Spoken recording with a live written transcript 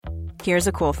Here's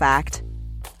a cool fact.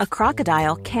 A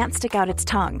crocodile can't stick out its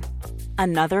tongue.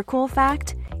 Another cool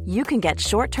fact, you can get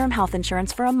short-term health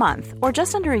insurance for a month or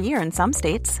just under a year in some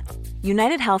states.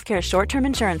 United Healthcare short-term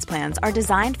insurance plans are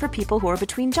designed for people who are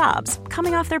between jobs,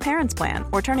 coming off their parents' plan,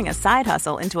 or turning a side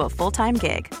hustle into a full-time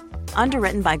gig.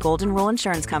 Underwritten by Golden Rule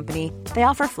Insurance Company, they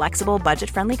offer flexible,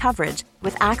 budget-friendly coverage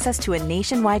with access to a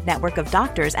nationwide network of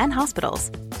doctors and hospitals.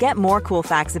 Get more cool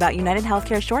facts about United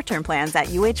Healthcare short-term plans at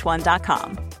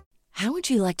uh1.com. How would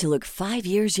you like to look 5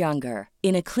 years younger?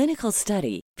 In a clinical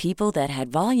study, people that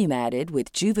had volume added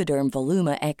with Juvederm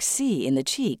Voluma XC in the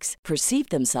cheeks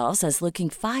perceived themselves as looking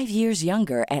 5 years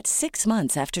younger at 6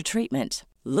 months after treatment.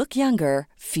 Look younger,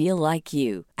 feel like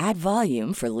you. Add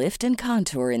volume for lift and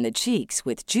contour in the cheeks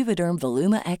with Juvederm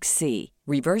Voluma XC.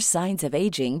 Reverse signs of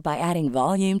aging by adding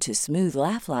volume to smooth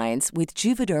laugh lines with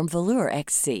Juvederm Volure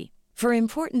XC. For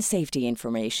important safety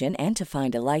information and to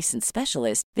find a licensed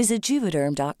specialist, visit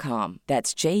Juvederm.com.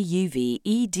 That's JUVEDERM.com.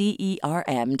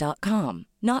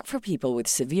 Not for people with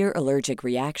severe allergic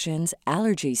reactions,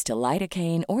 allergies to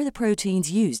lidocaine, or the proteins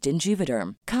used in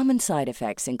Juvederm. Common side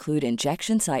effects include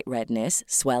injection site redness,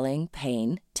 swelling,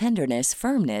 pain, tenderness,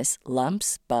 firmness,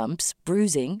 lumps, bumps,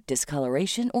 bruising,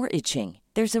 discoloration, or itching.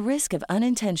 There's a risk of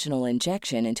unintentional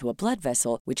injection into a blood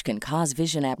vessel, which can cause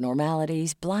vision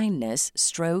abnormalities, blindness,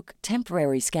 stroke,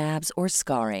 temporary scabs, or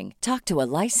scarring. Talk to a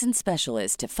licensed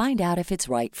specialist to find out if it's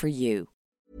right for you.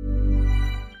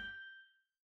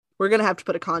 We're going to have to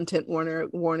put a content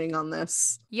warning on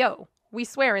this. Yo, we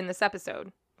swear in this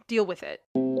episode. Deal with it.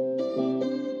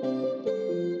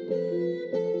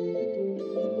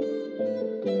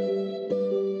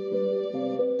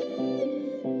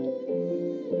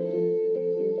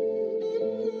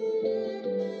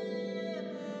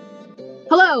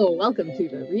 Hello, welcome to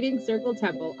the Reading Circle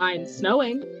Temple. I'm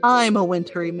Snowing. I'm a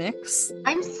wintry mix.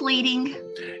 I'm Slating.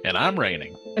 And I'm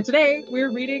Raining. And today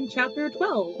we're reading chapter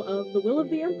 12 of The Will of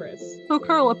the Empress. So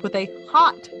curl up with a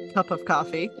hot cup of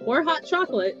coffee. Or hot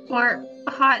chocolate. Or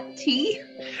hot tea.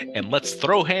 And let's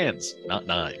throw hands, not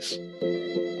knives.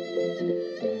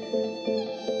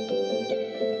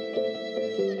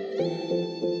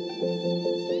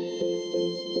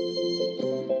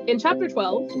 In chapter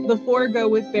 12, the four go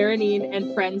with Berenine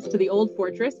and friends to the old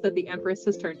fortress that the Empress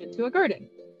has turned into a garden.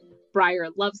 Briar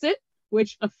loves it,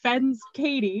 which offends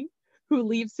Katie, who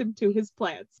leaves him to his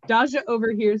plants. Daja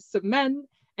overhears some men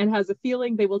and has a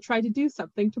feeling they will try to do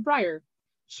something to Briar.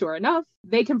 Sure enough,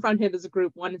 they confront him as a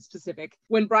group, one in specific.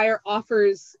 When Briar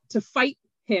offers to fight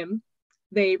him,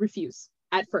 they refuse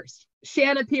at first.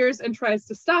 Shan appears and tries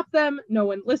to stop them. No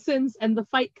one listens, and the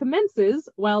fight commences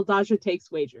while Daja takes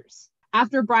wagers.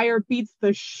 After Briar beats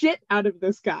the shit out of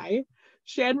this guy,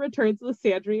 Shan returns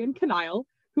Lysandre and Kanile,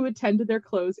 who attend to their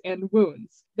clothes and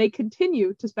wounds. They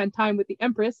continue to spend time with the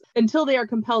Empress until they are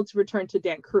compelled to return to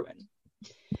Dan Crewin.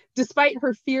 Despite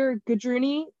her fear,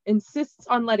 Gudruni insists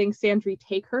on letting Sandri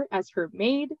take her as her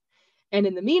maid. And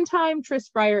in the meantime,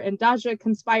 Triss, Briar, and Daja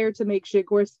conspire to make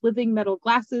Jigorth living metal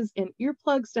glasses and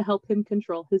earplugs to help him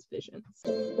control his visions.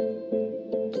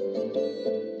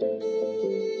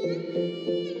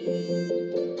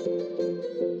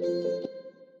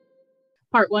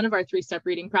 Part one of our 3-step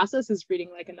reading process is reading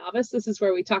like a novice. This is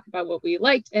where we talk about what we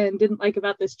liked and didn't like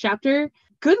about this chapter.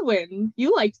 Goodwin,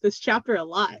 you liked this chapter a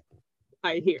lot,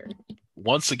 I hear.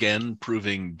 Once again,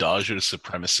 proving Daja's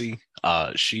supremacy.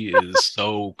 She is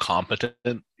so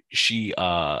competent. She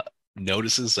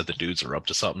notices that the dudes are up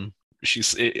to something.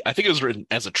 I think it was written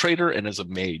as a traitor and as a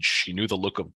mage. She knew the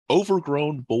look of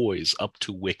overgrown boys up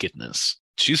to wickedness.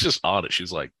 She's just on it.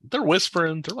 She's like, they're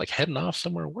whispering. They're like heading off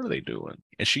somewhere. What are they doing?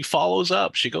 And she follows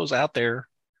up. She goes out there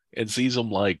and sees them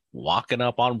like walking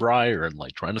up on Briar and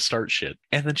like trying to start shit.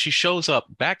 And then she shows up,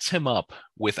 backs him up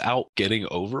without getting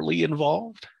overly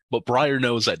involved. But Briar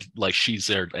knows that like she's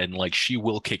there and like she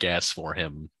will kick ass for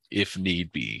him if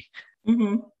need be.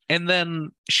 Mm-hmm. And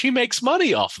then she makes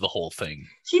money off the whole thing.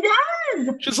 She does.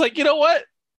 She's like, you know what?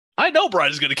 I know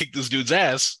Briar's going to kick this dude's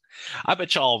ass. I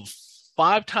bet y'all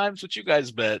 5 times what you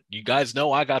guys bet. You guys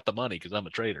know I got the money because I'm a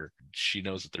traitor. She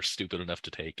knows that they're stupid enough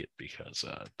to take it because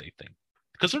they think,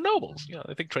 because they're nobles. You know,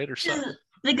 they think traitors suck.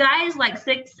 The guy is like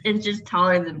 6 inches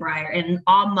taller than Briar and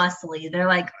all muscly. They're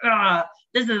like, ugh,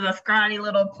 this is a scrawny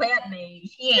little plant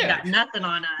mage. He ain't got nothing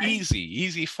on us.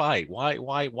 Easy fight.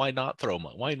 Why not throw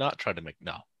money? Why not try to make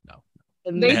no.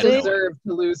 And they deserve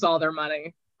to lose all their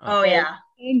money. Oh yeah.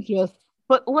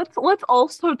 But let's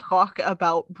also talk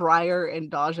about Briar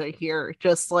and Daja here.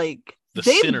 Just like the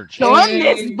they've synergy. done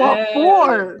this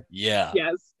before. Yeah.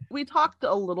 Yes. We talked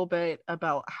a little bit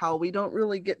about how we don't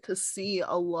really get to see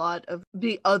a lot of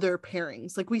the other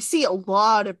pairings. Like, we see a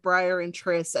lot of Briar and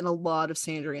Triss and a lot of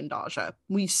Sandry and Daja.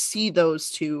 We see those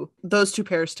two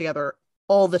pairs together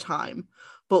all the time,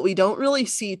 but we don't really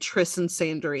see Triss and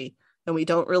Sandry, and we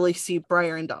don't really see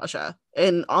Briar and Daja.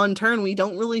 And on turn, we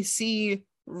don't really see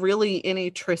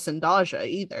any Triss and Daja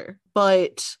either.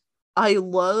 But I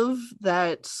love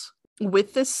that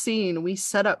with this scene, we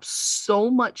set up so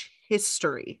much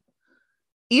history,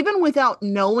 even without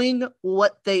knowing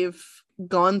what they've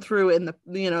gone through in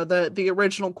the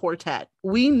original quartet.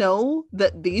 We know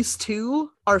that these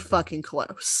two are fucking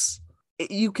close.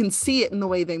 You can see it in the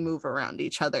way they move around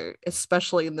each other,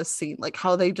 especially in this scene, like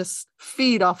how they just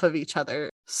feed off of each other.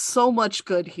 So much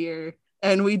good here.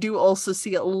 And we do also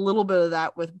see a little bit of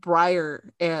that with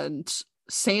Briar and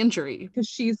Sandry. Because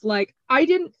she's like, I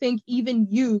didn't think even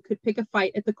you could pick a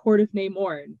fight at the court of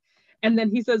Namorn. And then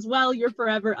he says, well, you're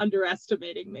forever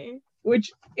underestimating me,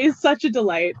 which is such a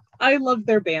delight. I love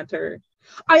their banter.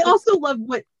 I also love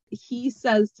what he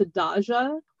says to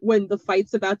Daja when the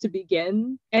fight's about to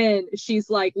begin. And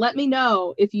she's like, let me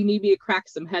know if you need me to crack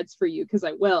some heads for you, because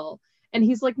I will. And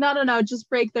he's like, no, just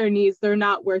break their knees. They're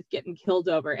not worth getting killed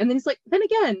over. And then he's like, then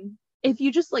again, if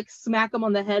you just like smack them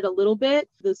on the head a little bit,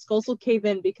 the skulls will cave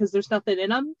in because there's nothing in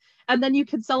them. And then you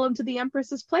can sell them to the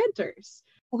Empress's planters.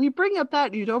 Well, you bring up that,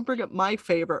 and you don't bring up my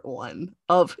favorite one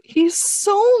of, he's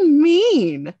so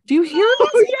mean. Do you hear this?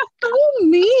 Oh, yeah. So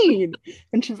mean.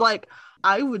 And she's like,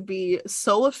 I would be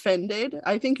so offended.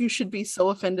 I think you should be so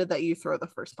offended that you throw the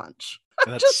first punch.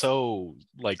 That's so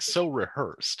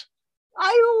rehearsed.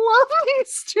 I love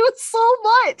these two so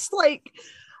much. Like,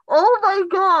 oh my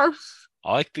gosh.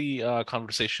 I like the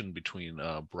conversation between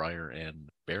Briar and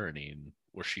Berenine,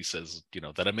 where she says,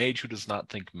 that a mage who does not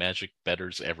think magic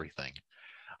betters everything.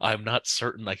 I'm not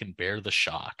certain I can bear the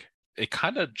shock. It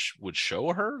kind of would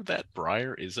show her that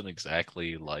Briar isn't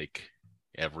exactly like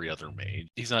every other mage.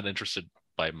 He's not interested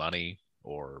by money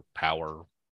or power.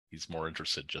 He's more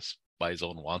interested just by his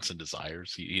own wants and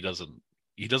desires. He doesn't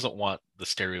want the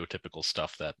stereotypical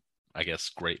stuff that I guess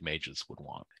great mages would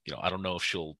want. I don't know if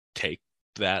she'll take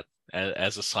that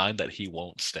as a sign that he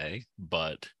won't stay,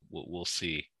 but we'll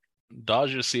see.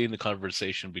 Daja seeing the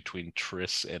conversation between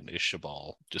Triss and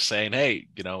Ishabal, just saying, hey,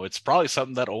 it's probably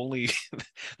something that only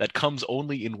that comes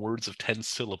only in words of 10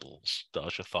 syllables,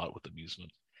 Daja thought with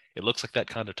amusement. It looks like that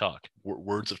kind of talk.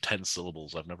 Words of 10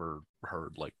 syllables. I've never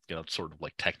heard sort of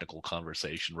like technical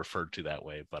conversation referred to that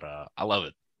way, but I love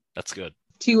it. That's good.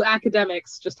 Two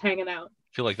academics just hanging out.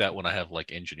 I feel like that when I have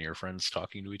like engineer friends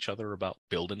talking to each other about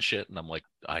building shit, and I'm like,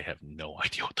 I have no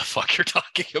idea what the fuck you're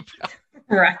talking about.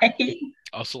 Right.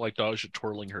 Also, like Daja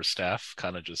twirling her staff,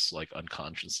 kind of just like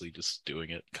unconsciously just doing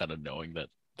it, kind of knowing that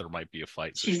there might be a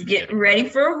fight. So she's getting ready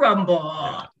for a rumble.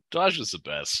 Yeah. Daja's the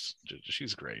best.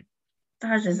 She's great.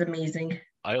 Daja's amazing.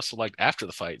 I also liked after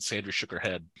the fight, Sandry shook her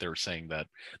head. They were saying that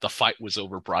the fight was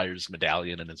over Briar's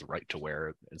medallion and his right to wear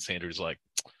it. And Sandry's like,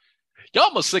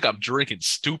 y'all must think I'm drinking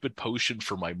stupid potion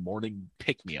for my morning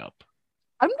pick-me-up.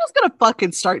 I'm just gonna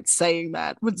fucking start saying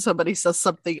that when somebody says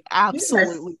something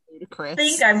absolutely ludicrous. I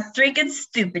think I'm drinking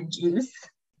stupid juice.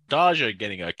 Daja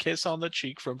getting a kiss on the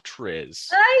cheek from Triss.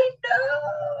 I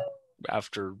know.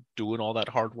 After doing all that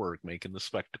hard work, making the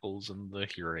spectacles and the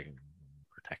hearing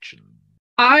protection.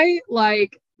 I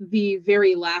like the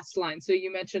very last line. So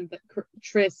you mentioned that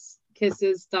Triss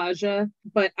kisses Daja,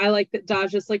 but I like that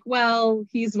Daja's like, well,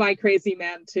 he's my crazy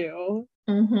man too.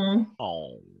 Mm-hmm.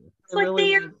 Oh. It's like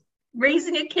they're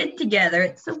raising a kid together.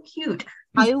 It's so cute.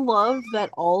 I love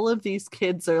that all of these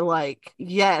kids are like,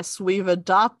 yes, we've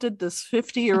adopted this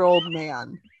 50-year-old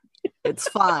man. It's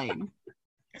fine.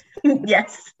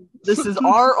 Yes. This is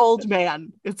our old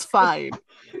man. It's fine.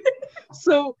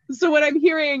 So what I'm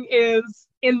hearing is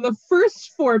in the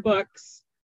first 4 books,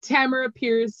 Tamara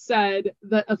Pierce said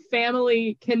that a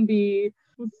family can be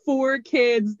 4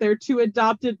 kids, their 2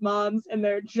 adopted moms, and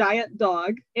their giant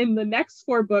dog. In the next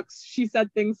 4 books, she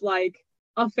said things like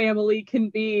a family can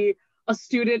be a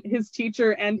student, his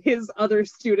teacher, and his other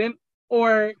student,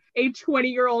 or a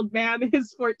 20-year-old man,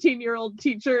 his 14-year-old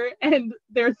teacher, and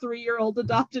their 3-year-old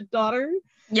adopted daughter.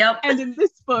 Yep. And in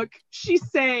this book, she's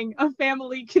saying a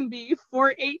family can be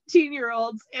 4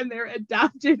 18-year-olds and their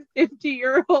adopted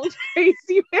 50-year-old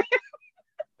crazy man.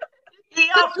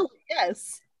 Yep.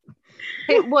 Yes.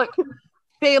 Hey, look,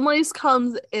 families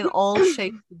come in all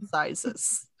shapes and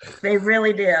sizes. They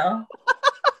really do.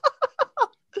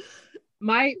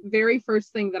 My very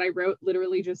first thing that I wrote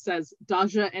literally just says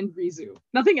Daja and Rizu.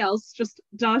 Nothing else, just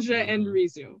Daja and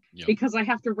Rizu. Yep. Because I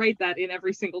have to write that in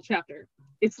every single chapter.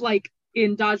 It's like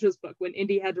in Daja's book when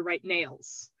Indy had to write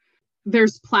nails.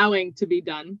 There's plowing to be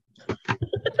done.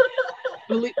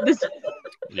 This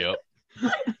Yep.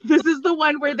 this is the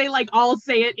one where they like all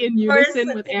say it in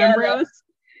unison with Ambrose.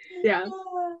 Yeah.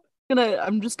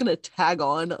 I'm just gonna tag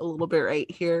on a little bit right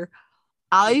here.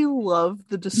 I love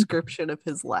the description of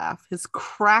his laugh, his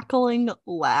crackling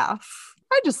laugh.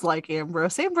 I just like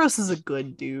Ambrose. Ambrose is a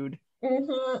good dude.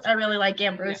 I really like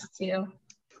Ambrose too.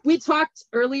 We talked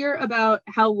earlier about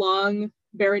how long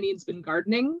Berenine's been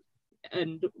gardening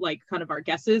and like kind of our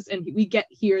guesses, and we get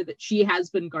here that she has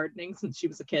been gardening since she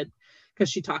was a kid, because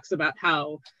she talks about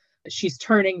how she's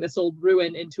turning this old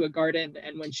ruin into a garden,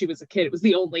 and when she was a kid it was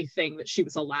the only thing that she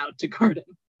was allowed to garden.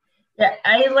 Yeah,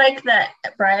 I like that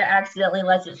Briar accidentally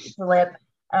lets it slip.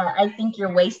 I think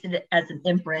you're wasted as an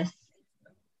empress.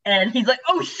 And he's like,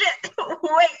 oh shit,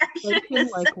 wait, I shouldn't have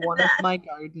Like said one that. of my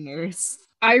gardeners.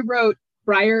 I wrote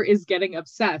Briar is getting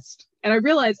obsessed, and I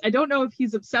realized I don't know if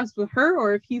he's obsessed with her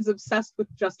or if he's obsessed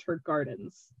with just her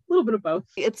gardens. A little bit of both.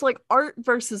 It's like art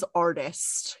versus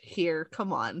artist here.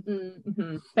 Come on.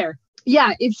 Mm-hmm. Fair.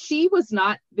 Yeah, if she was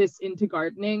not this into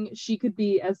gardening, she could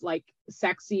be as like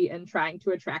sexy and trying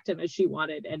to attract him as she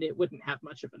wanted, and it wouldn't have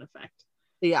much of an effect.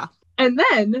 Yeah. And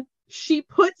then she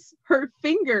puts her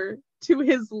finger to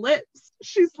his lips.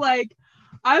 She's like,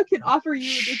 I can offer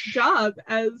you this job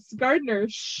as gardener.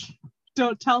 Shh,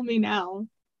 don't tell me now.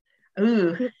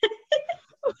 Ooh.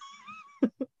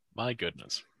 My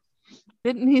goodness.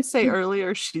 Didn't he say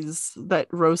earlier that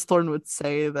Rosethorn would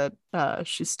say that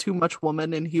she's too much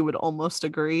woman, and he would almost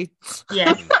agree?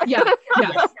 Yes. Yeah.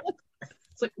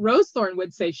 It's like Rosethorn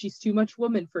would say she's too much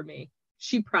woman for me.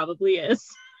 She probably is.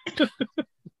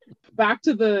 Back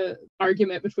to the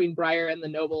argument between Briar and the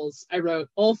nobles, I wrote,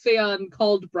 Ulfeon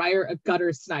called Briar a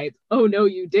gutter snipe. Oh, no,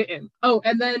 you didn't. Oh,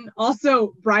 and then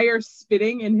also Briar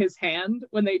spitting in his hand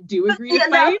when they do agree to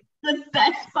fight. That's the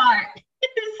best part.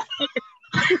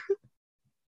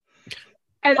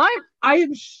 And I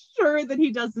am sure that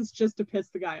he does this just to piss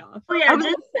the guy off. Oh yeah,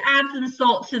 just to add some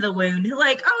salt to the wound.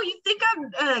 Like, oh, you think I'm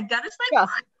gutter snipe? Yeah.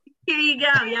 Here you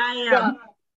go. Yeah, I am. Yeah.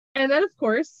 And then, of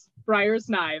course, Briar's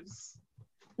knives.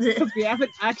 Because we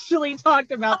haven't actually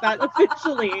talked about that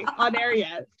officially on air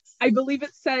yet. I believe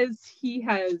it says he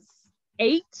has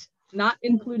 8, not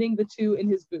including the 2 in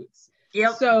his boots.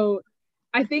 Yep. So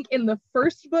I think in the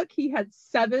first book he had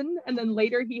 7, and then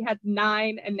later he had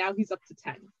 9, and now he's up to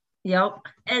 10. Yep.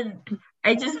 And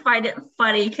I just find it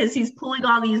funny because he's pulling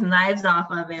all these knives off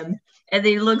of him, and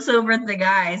then he looks over at the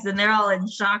guys, and they're all in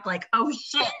shock, like, "Oh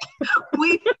shit,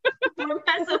 we're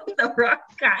messing with the wrong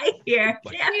guy here."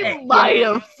 Damn He it. might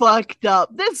have fucked up.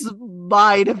 This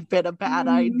might have been a bad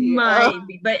idea. Might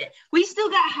be, but we still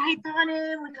got hype on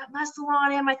him. We got muscle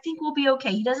on him. I think we'll be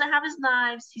okay. He doesn't have his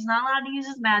knives. He's not allowed to use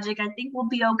his magic. I think we'll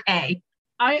be okay.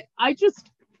 I just,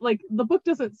 like, the book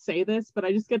doesn't say this, but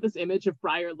I just get this image of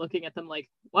Briar looking at them like,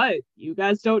 what? You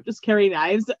guys don't just carry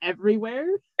knives everywhere?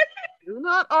 You're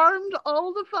not armed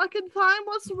all the fucking time.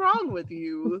 What's wrong with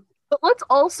you? But let's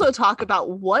also talk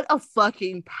about what a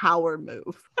fucking power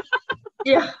move.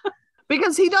 Yeah.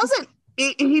 Because he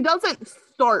doesn't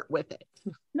start with it.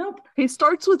 Nope. He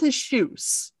starts with his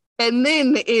shoes and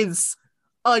then is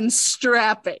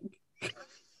unstrapping.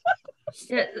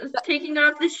 Yeah, taking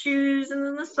off the shoes and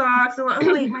then the socks. And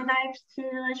oh wait, my knives too.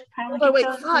 I should probably Oh, wait,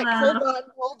 get those fuck. out.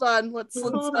 Hold on. Let's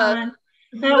Hold on.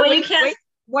 That way you can't. Wait,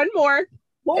 one more.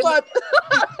 hold on.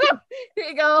 Here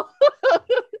you go.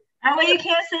 That way you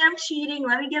can't say I'm cheating.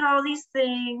 Let me get all these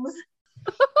things.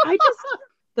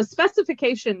 The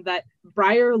specification that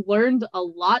Briar learned a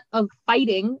lot of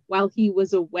fighting while he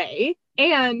was away,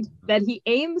 and that he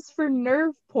aims for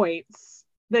nerve points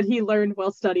that he learned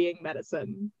while studying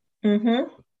medicine.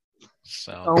 Mm-hmm.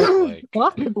 Sounds Don't like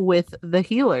fuck with the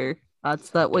healer.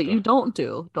 That's what you don't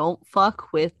do. Don't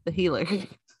fuck with the healer. it's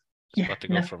about to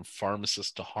go from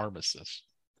pharmacist to pharmacist.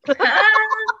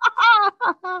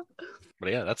 Oh,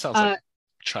 But yeah, that sounds like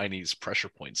Chinese pressure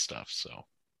point stuff. So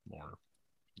more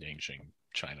Yangqing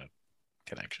China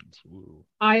connections. Ooh.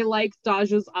 I like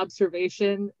Daja's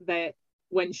observation that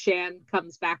when Shan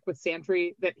comes back with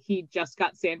Sandry, that he just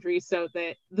got Sandry so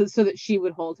that she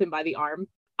would hold him by the arm.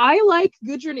 I like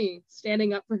Gudruni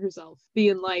standing up for herself,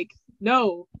 being like,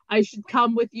 no, I should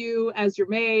come with you as your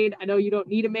maid. I know you don't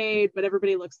need a maid, but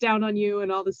everybody looks down on you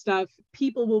and all this stuff.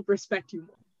 People will respect you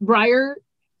more. Briar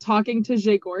talking to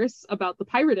Jegors about the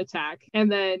pirate attack,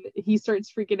 and then he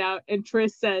starts freaking out, and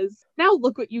Triss says, now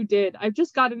look what you did. I've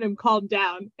just gotten him calmed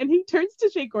down. And he turns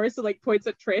to Jegors and like points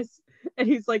at Triss, and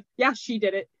he's like, yeah, she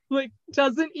did it. Like,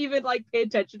 doesn't even like pay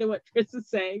attention to what Triss is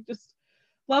saying. Just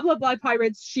blah, blah, blah,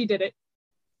 pirates, she did it.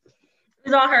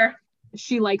 It's all her.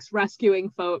 She likes rescuing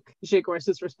folk. Jegors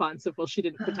is responsive. Well, she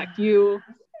didn't protect you.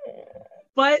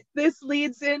 But this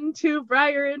leads into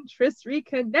Briar and Triss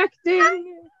reconnecting.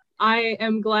 I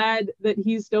am glad that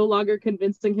he's no longer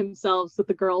convincing himself that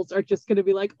the girls are just going to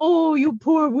be like, oh, you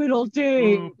poor little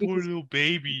thing. Poor little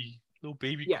baby. Little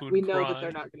baby yeah, couldn't we know cry. that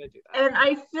they're not going to do that. And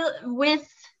I feel with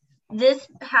this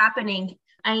happening,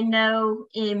 I know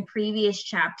in previous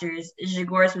chapters,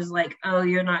 Zhigors was like, oh,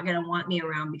 you're not going to want me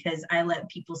around because I let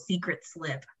people's secrets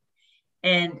slip.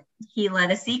 And he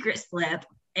let a secret slip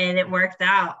and it worked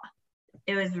out.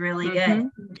 It was really good.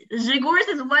 Zhigors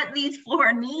is what these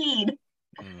four need.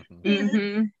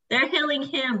 They're healing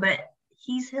him, but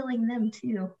he's healing them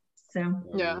too. So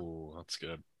yeah, that's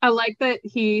good. I like that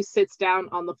he sits down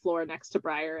on the floor next to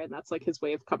Briar, and that's like his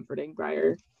way of comforting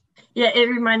Briar. Yeah, it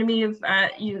reminded me of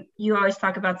you always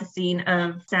talk about the scene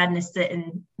of Sadness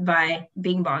sitting by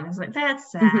Bing Bong. It's like,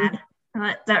 that's sad.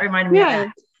 That reminded me of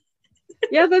that.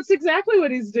 Yeah, that's exactly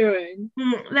what he's doing.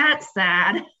 That's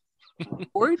sad.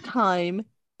 War time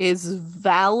is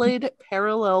valid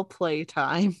parallel play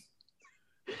time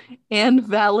and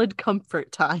valid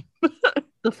comfort time.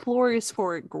 The floor is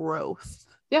for growth.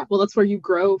 Yeah, well, that's where you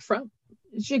grow from.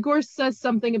 Zhigors says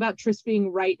something about Triss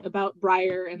being right about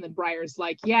Briar, and then Briar's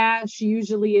like, yeah, she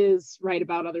usually is right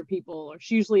about other people, or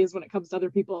she usually is when it comes to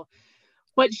other people,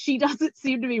 but she doesn't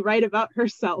seem to be right about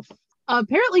herself.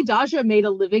 Apparently, Daja made a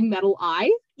living metal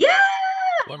eye. Yeah!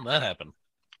 When did that happen?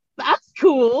 That's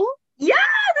cool. Yeah,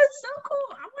 that's so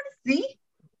cool. I want to see.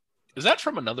 Is that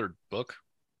from another book?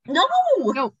 No.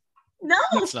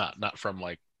 It's not from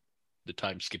like the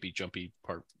time skippy jumpy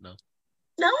part. No.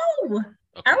 Okay.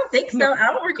 I don't think so. No.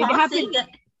 I don't recall seeing it.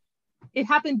 It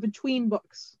happened between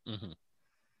books.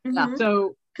 Yeah.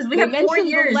 So because we have 4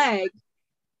 years. The leg.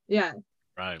 Yeah.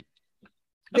 Right.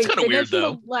 That's kind of weird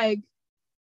though. The leg.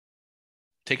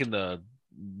 Taking the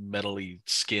metally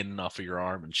skin off of your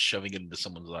arm and shoving it into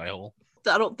someone's eye hole.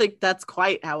 I don't think that's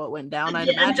quite how it went down. I'd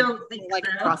imagine like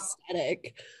a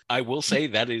prosthetic. I will say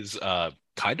that is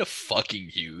kind of fucking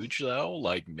huge though.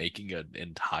 Like making an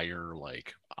entire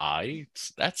like eye.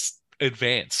 That's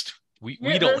advanced. We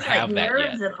don't have like that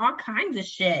yet. And all kinds of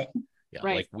shit. Yeah,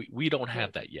 right. Like we don't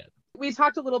have that yet. We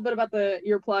talked a little bit about the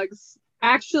earplugs.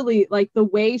 Actually, like the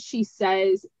way she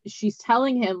says, she's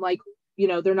telling him like, you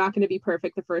know, they're not going to be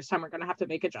perfect the first time. We're going to have to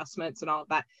make adjustments and all of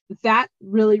that. That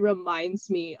really reminds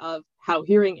me of how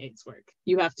hearing aids work.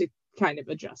 You have to kind of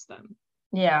adjust them.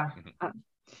 Yeah.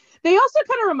 They also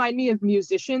kind of remind me of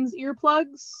musicians'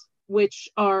 earplugs, which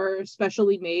are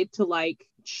specially made to like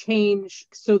change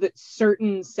so that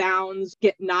certain sounds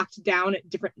get knocked down at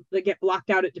they get blocked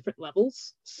out at different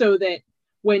levels, so that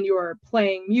when you're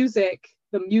playing music,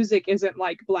 the music isn't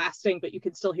like blasting, but you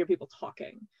can still hear people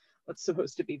talking. That's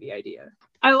supposed to be the idea.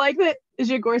 I like that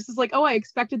Zhigors is like, oh, I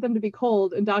expected them to be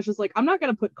cold. And Daja's like, I'm not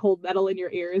going to put cold metal in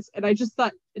your ears. And I just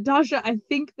thought, Daja, I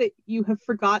think that you have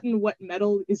forgotten what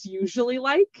metal is usually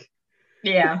like.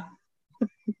 Yeah.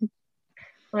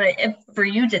 But if for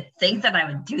you to think that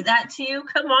I would do that to you,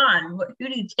 come on. Who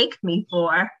do you take me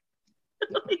for?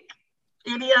 Like,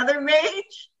 any other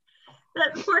mage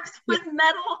that works with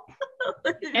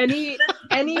metal?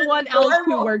 Anyone else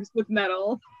who works with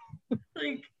metal.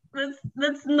 Like,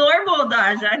 that's normal,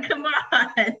 Daja. Come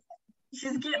on.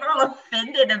 She's getting all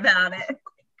offended about it.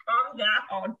 Calm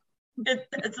down.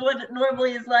 That's what it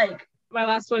normally is like. My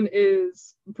last one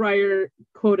is Briar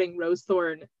quoting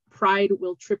Rosethorn, "Pride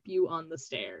will trip you on the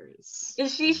stairs."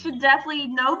 She should definitely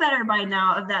know better by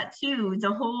now of that too.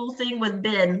 The whole thing with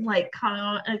Ben, like,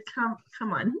 come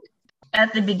on.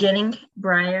 At the beginning,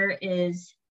 Briar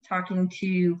is talking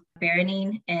to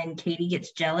Berenine and Katie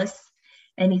gets jealous.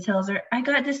 And he tells her, I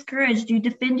got discouraged. You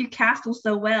defend your castle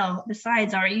so well.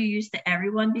 Besides, aren't you used to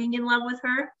everyone being in love with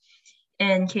her?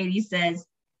 And Katie says,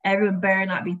 everyone better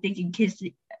not be thinking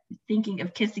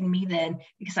of kissing me then,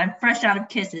 because I'm fresh out of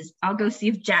kisses. I'll go see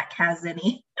if Jack has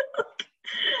any.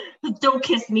 Don't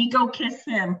kiss me. Go kiss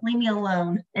him. Leave me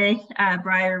alone. And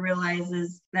Briar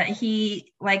realizes that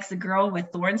he likes a girl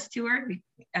with thorns to her.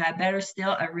 Better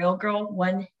still, a real girl,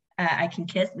 one I can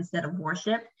kiss instead of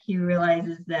worship. He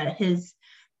realizes that his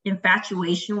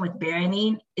infatuation with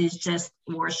Berenine is just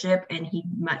worship, and he'd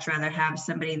much rather have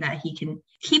somebody that he can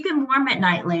keep him warm at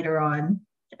night later on,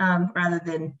 rather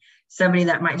than somebody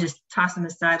that might just toss him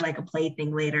aside like a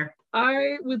plaything later.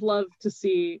 I would love to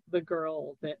see the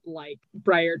girl that like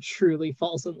Briar truly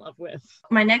falls in love with.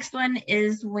 My next one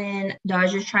is when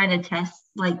Daja's trying to test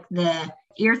like the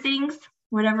ear things,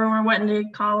 whatever we're wanting to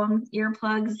call them,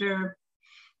 earplugs or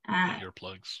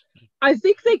earplugs. I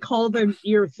think they call them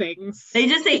ear things. They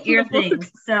just say ear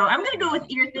things. So I'm going to go with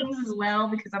ear things as well,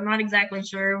 because I'm not exactly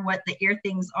sure what the ear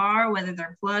things are, whether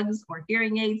they're plugs or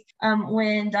hearing aids.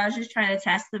 When Daja's trying to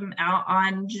test them out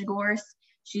on Zhigors,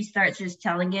 she starts just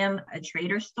telling him a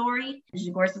traitor story. And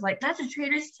Zagor's is like, that's a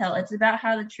traitor's tale. It's about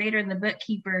how the traitor and the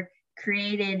bookkeeper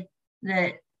created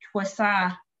the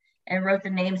Twasa and wrote the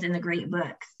names in the great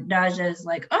books. Daja is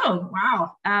like, oh,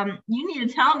 wow. You need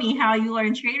to tell me how you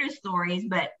learn traitor stories,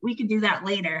 but we could do that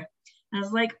later. And I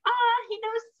was like, he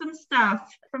knows some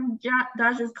stuff from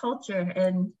Daja's culture,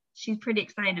 and she's pretty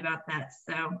excited about that.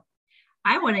 So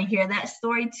I want to hear that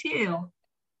story too.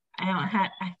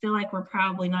 I feel like we're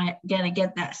probably not going to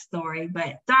get that story,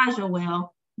 but Daja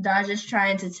will. Daja's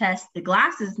trying to test the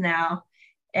glasses now,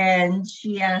 and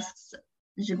she asks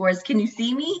Zagor's, can you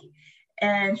see me?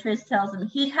 And Triss tells him,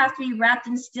 he'd have to be wrapped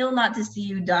in steel not to see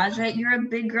you, Daja. You're a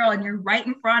big girl and you're right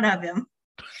in front of him.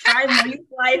 Try and you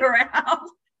slide around.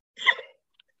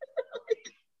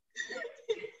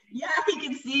 Yeah, he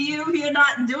can see you. You're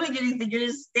not doing anything. You're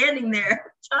just standing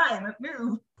there. Time,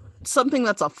 move. Something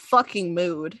that's a fucking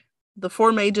mood. The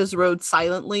four mages rode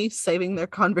silently, saving their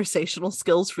conversational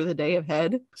skills for the day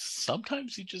ahead.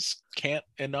 Sometimes you just can't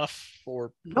enough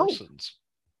for No. persons.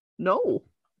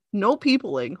 No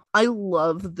peopling. I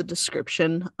love the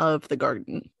description of the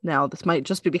garden. Now, this might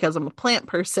just be because I'm a plant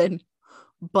person,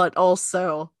 but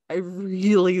also I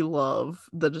really love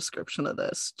the description of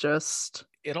this.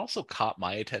 It also caught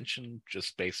my attention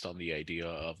just based on the idea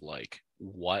of like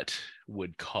what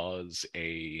would cause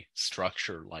a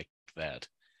structure like that,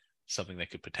 something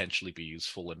that could potentially be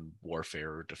useful in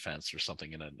warfare or defense or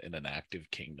something in an active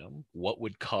kingdom. What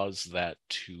would cause that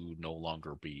to no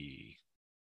longer be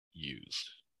used?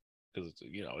 Because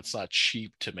it's not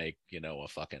cheap to make a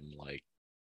fucking like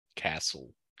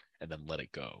castle and then let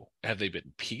it go. Have they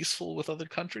been peaceful with other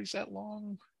countries that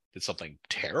long? Did something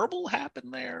terrible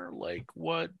happen there? Like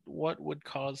what would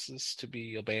cause this to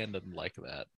be abandoned like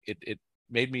that? It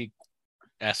made me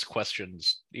ask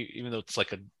questions, even though it's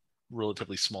like a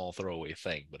relatively small throwaway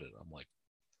thing, but I'm like,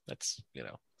 that's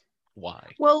why?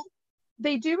 Well,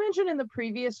 they do mention in the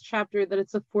previous chapter that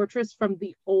it's a fortress from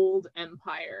the old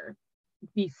empire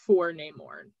before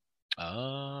Namorn.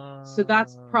 So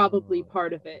that's probably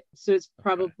part of it. So it's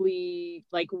probably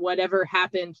like whatever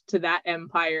happened to that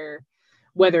empire,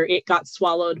 whether it got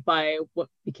swallowed by what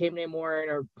became Namorn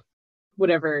or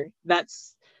whatever,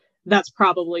 that's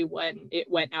probably when it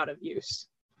went out of use.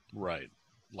 Right.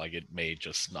 Like it may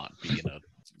just not be in a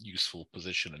useful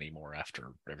position anymore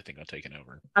after everything got taken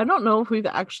over. I don't know if we've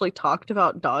actually talked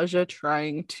about Daja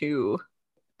trying to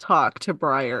talk to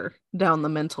Briar down the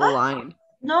mental line.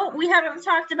 No, we haven't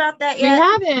talked about that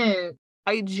yet. We haven't.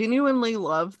 I genuinely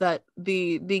love that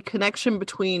the connection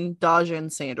between Daja and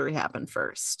Sandry happened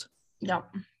first. Yep.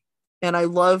 And I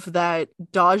love that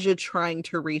Daja trying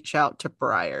to reach out to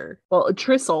Briar. Well,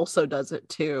 Triss also does it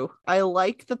too. I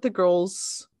like that the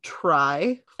girls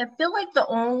try. I feel like the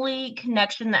only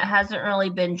connection that hasn't really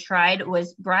been tried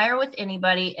was Briar with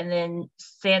anybody and then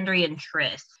Sandry and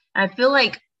Triss. I feel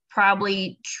like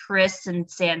probably Triss and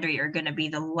Sandry are going to be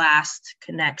the last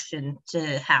connection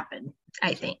to happen,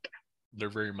 I think. They're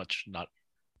very much not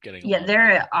getting Yeah, along.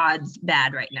 they're at odds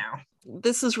bad right now.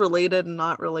 This is related and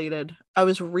not related. I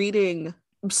was reading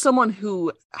someone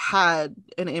who had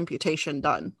an amputation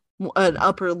done, an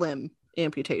upper limb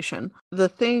amputation. The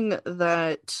thing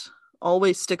that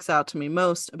always sticks out to me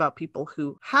most about people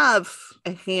who have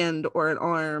a hand or an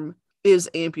arm is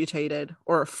amputated,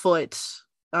 or a foot.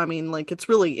 I mean, like, it's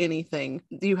really anything.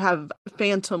 You have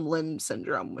phantom limb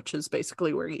syndrome, which is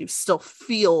basically where you still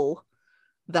feel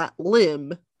that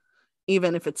limb,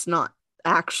 even if it's not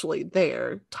actually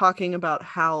there. Talking about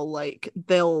how, like,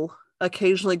 they'll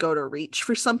occasionally go to reach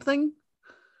for something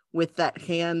with that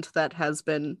hand that has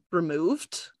been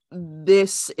removed.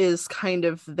 This is kind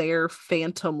of their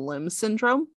phantom limb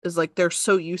syndrome. Is like they're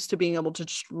so used to being able to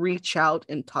just reach out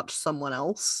and touch someone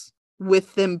else.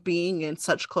 With them being in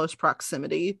such close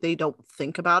proximity, they don't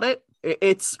think about it.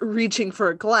 It's reaching for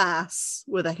a glass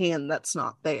with a hand that's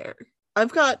not there.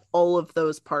 I've got all of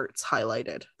those parts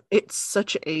highlighted. It's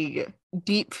such a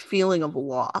deep feeling of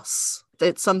loss.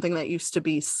 It's something that used to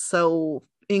be so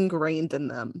ingrained in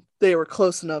them. They were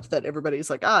close enough that everybody's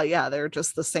like, oh yeah, they're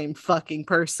just the same fucking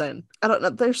person. I don't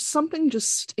know. There's something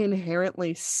just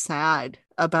inherently sad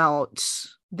about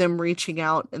them reaching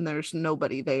out and there's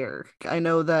nobody there. I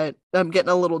know that I'm getting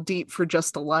a little deep for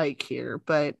just alike here,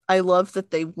 but I love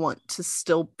that they want to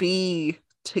still be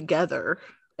together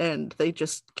and they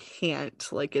just can't.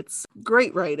 Like, it's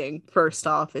great writing. First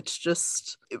off, it's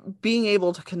just being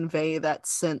able to convey that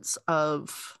sense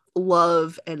of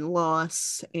love and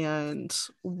loss and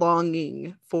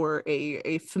longing for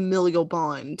a familial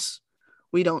bond.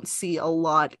 We don't see a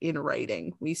lot in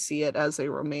writing. We see it as a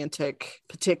romantic,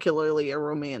 particularly a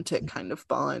romantic kind of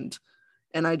bond.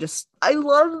 And I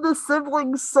love the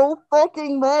siblings so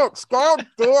fucking much. God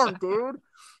damn, dude.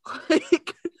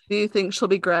 Like, do you think she'll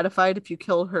be gratified if you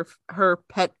kill her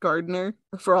pet gardener?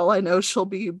 For all I know, she'll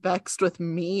be vexed with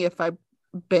me if I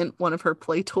bent one of her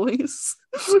play toys.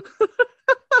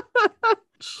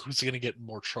 Who's gonna get in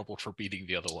more trouble for beating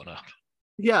the other one up?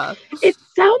 Yeah. It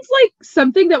sounds like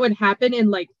something that would happen in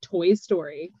like Toy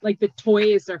Story. Like the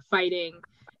toys are fighting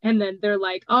and then they're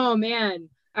like, oh man,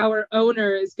 our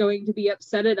owner is going to be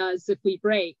upset at us if we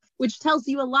break, which tells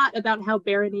you a lot about how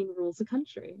Baranine rules a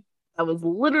country. That was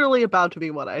literally about to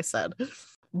be what I said.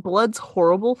 Blood's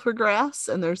horrible for grass,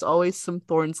 and there's always some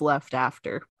thorns left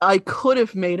after. I could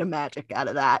have made a magic out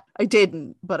of that. I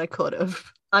didn't, but I could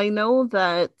have. I know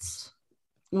that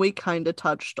we kind of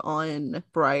touched on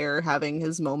Briar having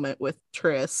his moment with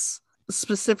Triss.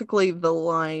 Specifically the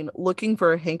line, looking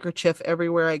for a handkerchief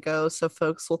everywhere I go so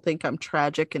folks will think I'm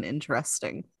tragic and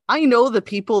interesting. I know the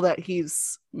people that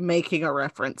he's making a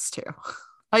reference to.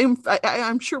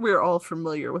 I'm sure we're all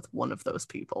familiar with one of those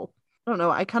people. I don't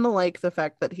know. I kind of like the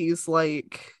fact that he's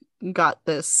like got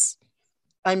this.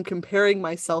 I'm comparing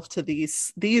myself to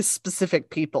these specific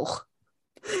people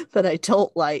that I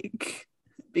don't like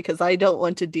because I don't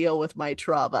want to deal with my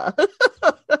trauma.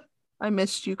 I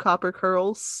missed you, Copper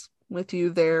Curls. With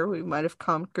you there, we might have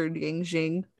conquered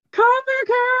Yangjing. Copper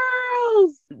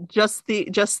Curls! Just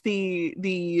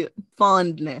the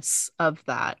fondness of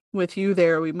that. With you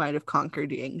there, we might have conquered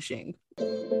Yangjing.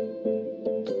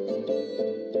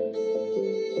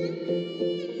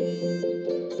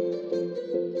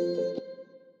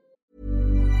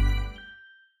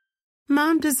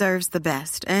 Mom deserves the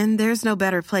best, and there's no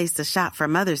better place to shop for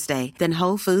Mother's Day than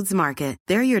Whole Foods Market.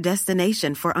 They're your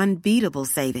destination for unbeatable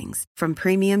savings, from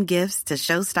premium gifts to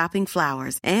show-stopping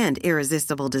flowers and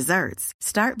irresistible desserts.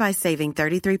 Start by saving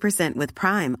 33% with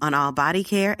Prime on all body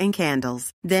care and candles.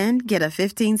 Then get a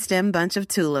 15-stem bunch of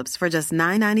tulips for just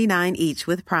 $9.99 each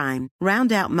with Prime.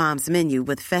 Round out Mom's menu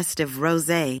with festive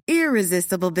rosé,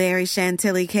 irresistible berry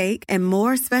chantilly cake, and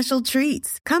more special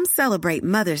treats. Come celebrate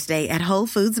Mother's Day at Whole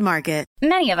Foods Market.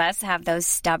 Many of us have those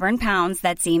stubborn pounds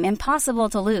that seem impossible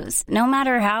to lose, no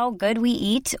matter how good we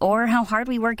eat or how hard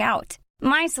we work out.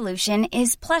 My solution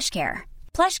is PlushCare.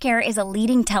 PlushCare is a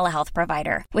leading telehealth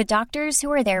provider with doctors who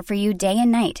are there for you day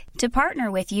and night to partner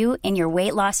with you in your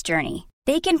weight loss journey.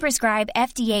 They can prescribe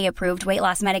FDA-approved weight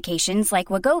loss medications like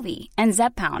Wegovy and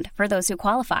Zepbound for those who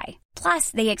qualify.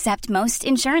 Plus, they accept most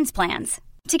insurance plans.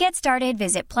 To get started,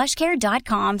 visit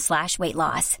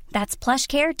plushcare.com/weightloss. That's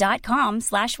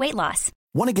plushcare.com/weightloss.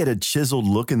 Want to get a chiseled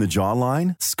look in the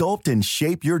jawline? Sculpt and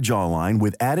shape your jawline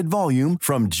with added volume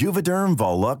from Juvederm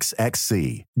Volux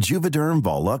XC. Juvederm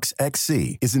Volux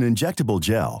XC is an injectable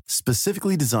gel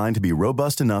specifically designed to be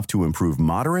robust enough to improve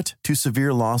moderate to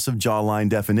severe loss of jawline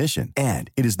definition.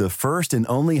 And it is the first and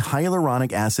only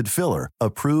hyaluronic acid filler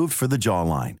approved for the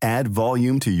jawline. Add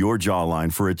volume to your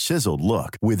jawline for a chiseled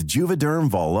look with Juvederm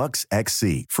Volux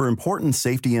XC. For important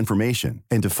safety information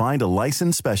and to find a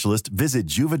licensed specialist, visit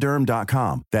Juvederm.com.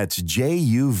 That's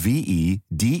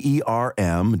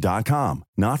Juvederm.com.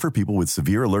 Not for people with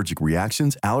severe allergic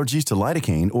reactions, allergies to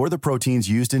lidocaine, or the proteins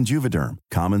used in Juvederm.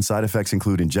 Common side effects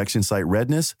include injection site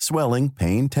redness, swelling,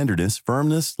 pain, tenderness,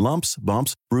 firmness, lumps,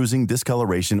 bumps, bruising,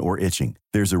 discoloration, or itching.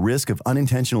 There's a risk of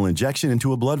unintentional injection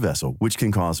into a blood vessel, which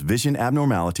can cause vision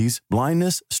abnormalities,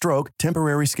 blindness, stroke,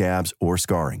 temporary scabs, or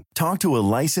scarring. Talk to a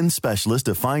licensed specialist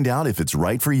to find out if it's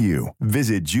right for you.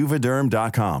 Visit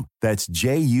Juvederm.com. That's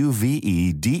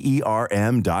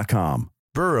Juvederm.com.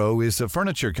 Burrow is a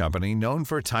furniture company known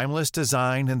for timeless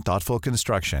design and thoughtful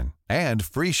construction, and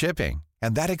free shipping,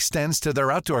 and that extends to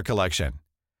their outdoor collection.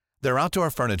 Their outdoor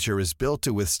furniture is built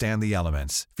to withstand the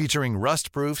elements, featuring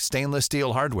rust-proof stainless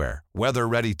steel hardware,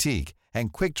 weather-ready teak,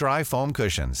 and quick-dry foam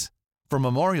cushions. For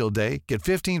Memorial Day, get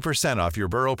 15% off your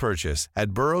Burrow purchase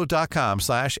at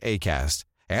burrow.com/ACAST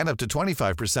and up to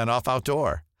 25% off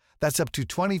outdoor. That's up to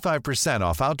 25%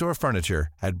 off outdoor furniture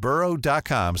at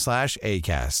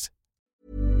burrow.com/ACAST.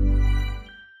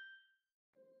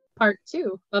 Part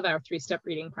 2 of our 3-step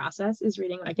reading process is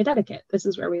reading like a dedicate. This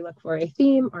is where we look for a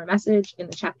theme or message in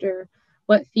the chapter.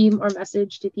 What theme or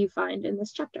message did you find in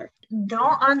this chapter?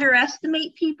 Don't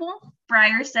underestimate people.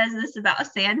 Briar says this about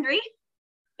Sandry.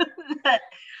 That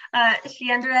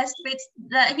she underestimates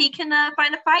that he can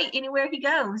find a fight anywhere he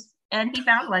goes, and he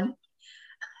found one.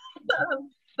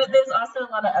 But there's also a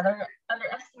lot of other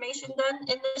underestimation done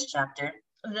in this chapter.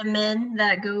 The men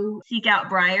that go seek out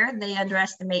Briar, they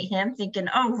underestimate him, thinking,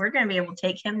 oh, we're going to be able to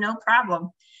take him, no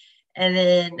problem. And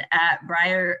then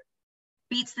Briar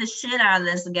beats the shit out of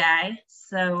this guy.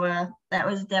 So that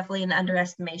was definitely an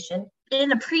underestimation. In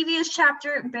the previous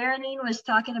chapter, Berenine was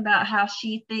talking about how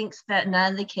she thinks that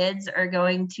none of the kids are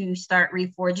going to start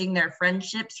reforging their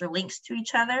friendships or links to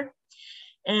each other.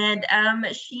 And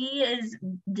she is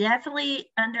definitely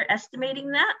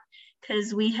underestimating that,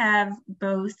 because we have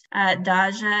both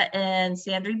Daja and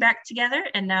Sandry back together,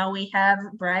 and now we have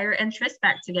Briar and Tris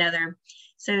back together.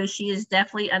 So she is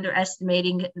definitely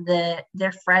underestimating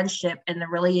their friendship and the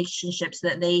relationships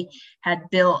that they had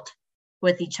built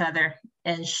with each other.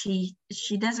 And she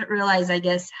doesn't realize, I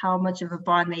guess, how much of a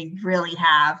bond they really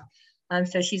have.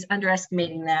 So she's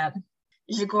underestimating that.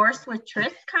 Zhigors with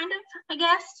Tris, kind of, I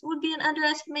guess, would be an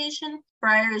underestimation.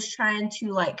 Briar is trying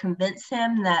to like convince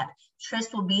him that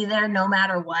Tris will be there no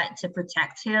matter what to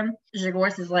protect him.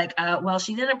 Zhigors is like, well,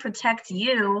 she didn't protect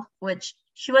you, which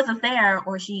she wasn't there,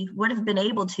 or she would have been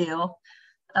able to.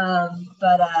 So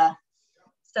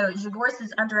Zhigors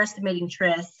is underestimating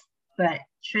Tris, but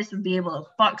Tris would be able to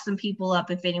fuck some people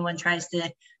up if anyone tries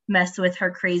to mess with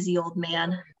her crazy old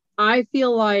man. I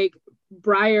feel like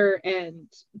Briar and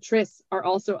Tris are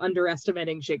also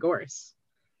underestimating Zhigors.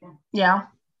 Yeah,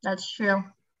 that's true.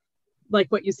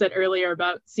 Like what you said earlier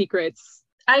about secrets.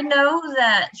 I know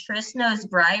that Tris knows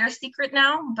Briar's secret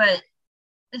now, but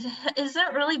it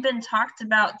hasn't really been talked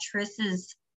about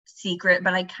Tris's secret,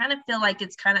 but I kind of feel like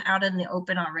it's kind of out in the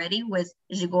open already with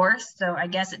Zhigors, so I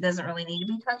guess it doesn't really need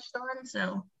to be touched on.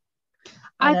 So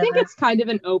I think it's kind of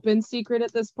an open secret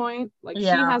at this point. Like,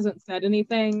 yeah. She hasn't said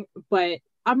anything, but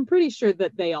I'm pretty sure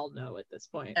that they all know at this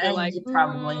point. They're like,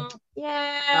 probably.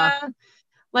 Yeah.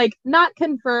 Like, not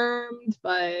confirmed,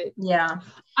 but yeah.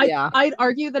 I'd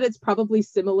argue that it's probably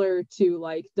similar to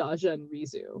like Daja and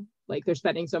Rizu. Like, they're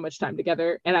spending so much time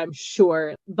together, and I'm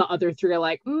sure the other three are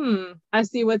like, I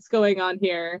see what's going on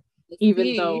here,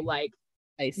 even though like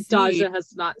Daja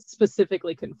has not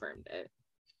specifically confirmed it.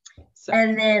 So.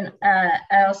 And then I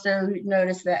also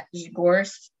noticed that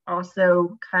Zhigors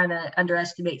also kind of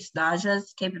underestimates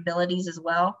Daja's capabilities as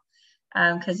well,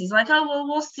 because he's like, oh, well,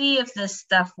 we'll see if this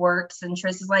stuff works. And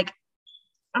Tris is like,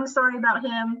 I'm sorry about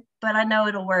him, but I know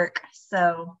it'll work.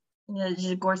 So, you know,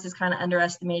 Zhigors is kind of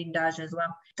underestimating Daja as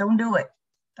well. Don't do it.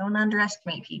 Don't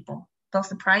underestimate people. They'll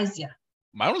surprise you.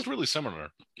 Mine was really similar.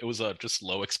 It was just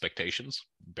low expectations.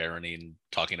 Berenine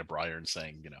talking to Briar and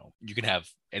saying, you know, you can have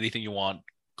anything you want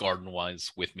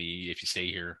garden-wise with me if you stay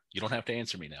here. You don't have to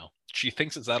answer me now. She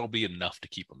thinks that that'll be enough to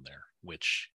keep him there,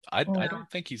 which I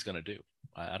don't think he's going to do.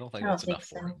 I don't think that's enough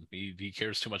for him. He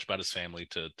cares too much about his family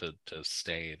to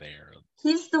stay there.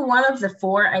 He's the one of the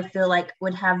four I feel like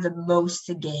would have the most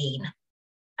to gain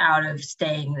out of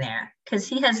staying there, because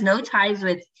he has no ties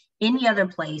with any other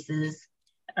places.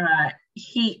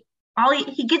 He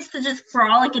gets to just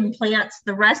frolic in plants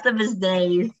the rest of his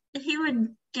days. He would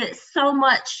get so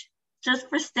much just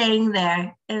for staying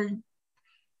there, and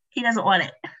he doesn't want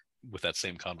it. With that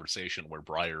same conversation where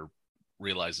Briar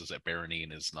realizes that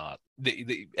Berenine is not,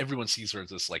 everyone sees her as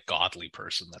this like godly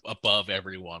person that's above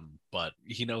everyone, but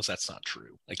he knows that's not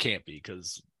true. It can't be,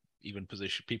 because even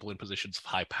people in positions of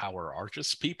high power are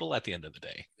just people at the end of the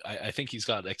day. I think he's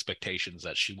got expectations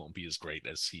that she won't be as great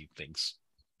as he thinks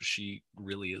she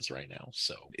really is right now,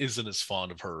 so isn't as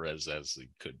fond of her as it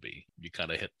could be. You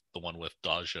kind of hit the one with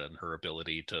Daja and her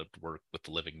ability to work with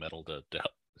the living metal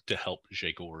to help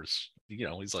Zhigors. You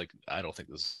know, he's like, I don't think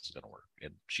this is gonna work,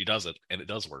 and she does it, and it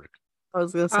does work. I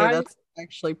was gonna say that's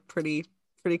actually pretty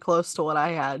close to what I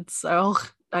had, so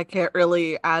I can't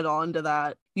really add on to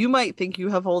that. You might think you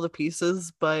have all the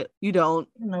pieces, but you don't.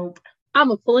 Nope.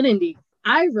 I'm a full and indie.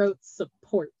 I wrote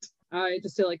support. I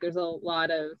just feel like there's a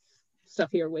lot of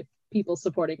stuff here with people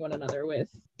supporting one another, with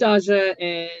Daja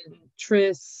and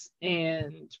Tris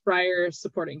and Briar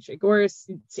supporting Zhigors,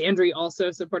 Sandry also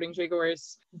supporting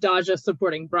Zhigors, Daja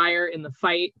supporting Briar in the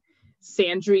fight,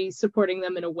 Sandry supporting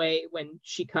them in a way when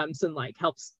she comes and like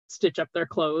helps stitch up their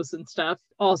clothes and stuff.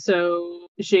 Also,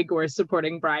 Zhigors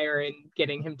supporting Briar and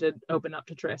getting him to open up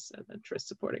to Tris, and then Tris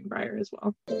supporting Briar as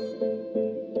well.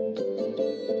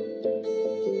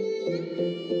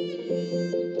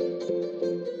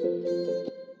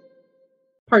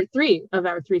 Part 3 of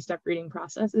our 3-step reading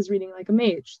process is reading like a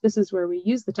mage. This is where we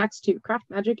use the text to craft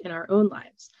magic in our own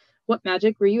lives. What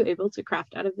magic were you able to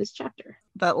craft out of this chapter?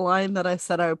 That line that I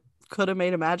said I could have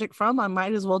made a magic from, I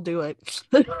might as well do it.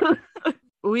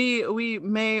 We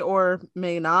may or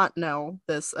may not know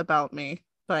this about me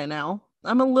by now.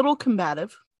 I'm a little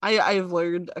combative. I've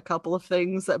learned a couple of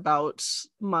things about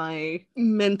my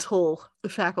mental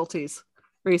faculties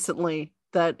recently.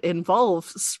 that involve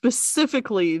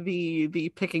specifically the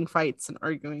picking fights and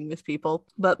arguing with people.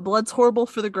 But blood's horrible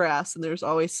for the grass, and there's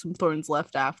always some thorns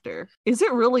left after. Is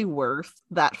it really worth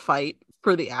that fight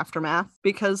for the aftermath?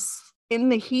 Because in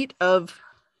the heat of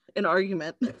an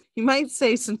argument, you might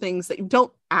say some things that you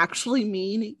don't actually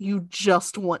mean. You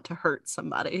just want to hurt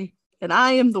somebody. And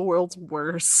I am the world's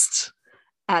worst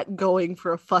at going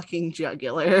for a fucking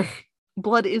jugular.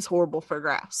 Blood is horrible for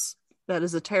grass. That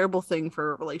is a terrible thing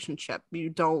for a relationship. You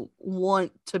don't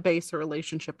want to base a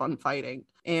relationship on fighting.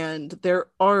 And there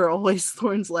are always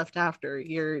thorns left after.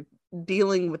 You're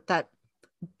dealing with that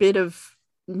bit of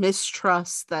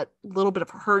mistrust, that little bit of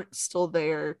hurt still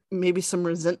there, maybe some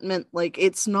resentment. Like,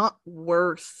 it's not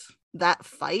worth that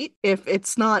fight if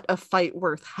it's not a fight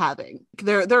worth having.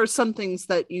 There are some things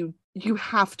that you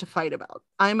have to fight about.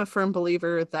 I'm a firm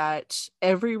believer that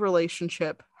every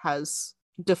relationship has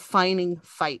defining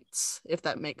fights, if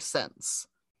that makes sense.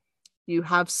 You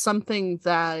have something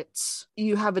that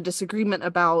you have a disagreement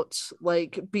about,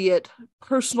 like, be it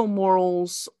personal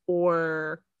morals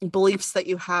or beliefs that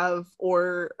you have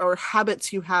or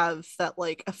habits you have that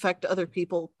like affect other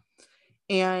people.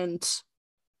 And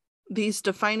these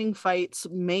defining fights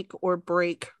make or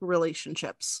break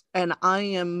relationships. And I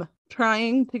am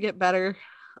trying to get better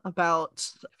about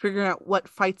figuring out what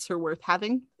fights are worth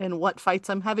having and what fights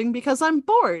I'm having because I'm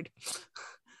bored.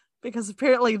 Because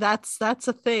apparently that's a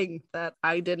thing that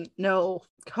I didn't know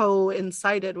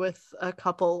coincided with a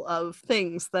couple of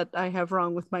things that I have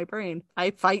wrong with my brain. I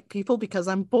fight people because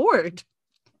I'm bored.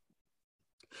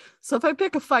 So if I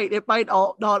pick a fight, it might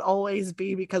not always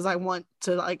be because I want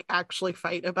to like actually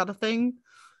fight about a thing.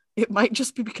 It might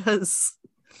just be because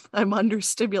I'm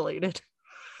understimulated.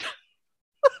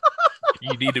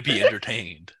 You need to be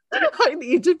entertained. I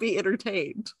need to be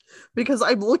entertained because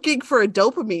I'm looking for a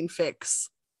dopamine fix.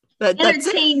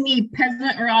 Entertain me,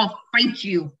 peasant, or I'll fight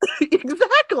you.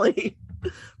 Exactly.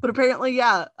 But apparently,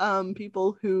 yeah,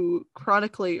 people who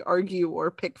chronically argue or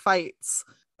pick fights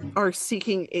are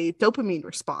seeking a dopamine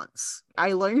response.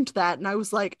 I learned that and I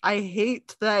was like, I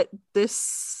hate that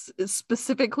this is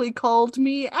specifically called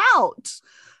me out.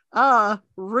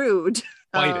 Rude.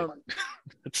 Fight it.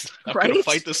 I'm gonna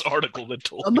fight this article that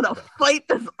told I'm gonna fight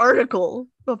this article.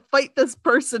 I'm gonna fight this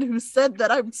person who said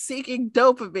that I'm seeking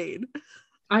dopamine.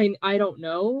 I don't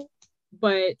know,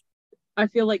 but I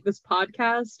feel like this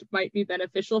podcast might be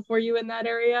beneficial for you in that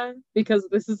area because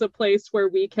this is a place where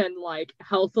we can like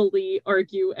healthily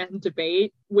argue and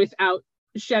debate without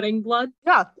shedding blood.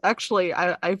 Yeah, actually,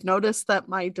 I've noticed that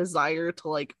my desire to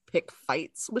like pick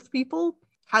fights with people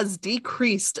has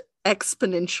decreased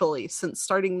exponentially since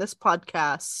starting this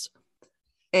podcast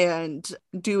and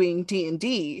doing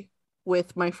D&D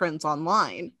with my friends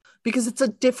online. Because it's a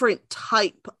different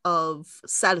type of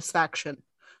satisfaction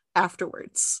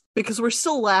afterwards. Because we're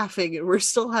still laughing and we're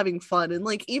still having fun. And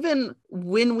like, even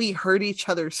when we hurt each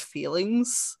other's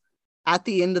feelings, at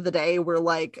the end of the day, we're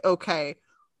like, okay,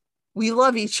 we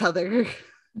love each other.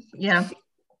 Yeah.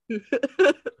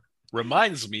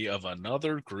 Reminds me of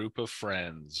another group of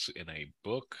friends in a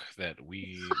book that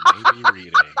we may be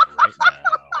reading right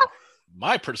now.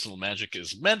 My personal magic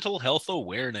is mental health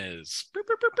awareness.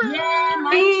 Yeah,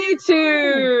 me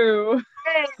too.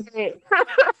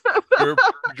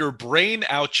 Your brain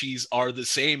ouchies are the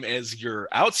same as your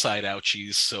outside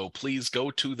ouchies, so please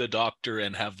go to the doctor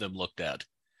and have them looked at.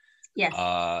 Yes.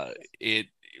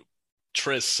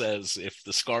 Triss says, if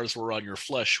the scars were on your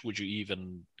flesh, would you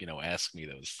even, ask me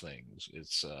those things?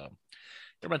 It's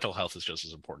your mental health is just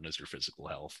as important as your physical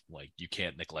health. Like, you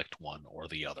can't neglect one or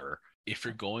the other. If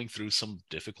you're going through some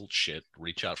difficult shit,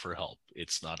 reach out for help.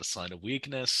 It's not a sign of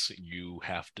weakness. You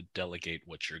have to delegate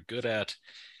what you're good at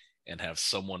and have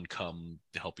someone come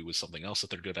to help you with something else that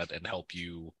they're good at and help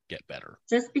you get better.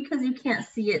 Just because you can't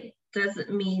see it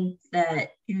doesn't mean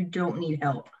that you don't need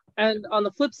help. And on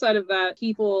the flip side of that,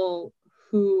 people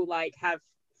who like have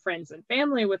friends and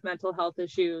family with mental health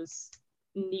issues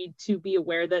need to be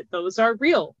aware that those are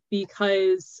real,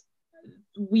 because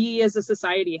we as a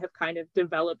society have kind of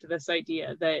developed this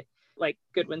idea that, like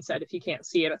Goodwin said, if you can't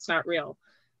see it, it's not real.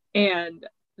 And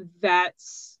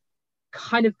that's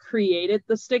kind of created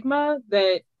the stigma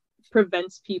that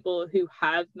prevents people who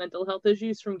have mental health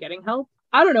issues from getting help.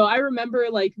 I don't know. I remember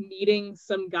like meeting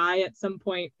some guy at some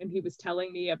point and he was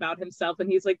telling me about himself and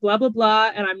he's like, blah, blah,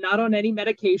 blah. And I'm not on any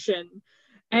medication.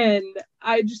 And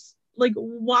I just like,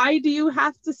 why do you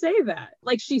have to say that?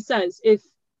 Like she says,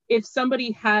 if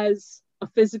somebody has a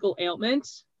physical ailment,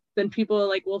 then people are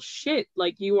like, well, shit,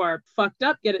 like you are fucked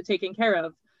up, get it taken care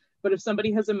of. But if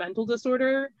somebody has a mental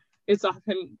disorder, it's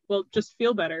often, well, just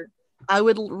feel better. I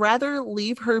would rather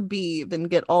leave her be than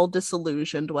get all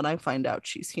disillusioned when I find out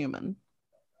she's human.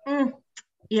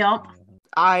 Yep.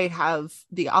 I have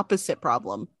the opposite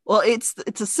problem. Well, it's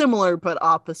a similar but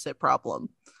opposite problem.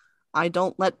 I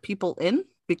don't let people in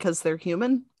because they're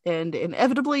human, and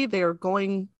inevitably they are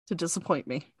going to disappoint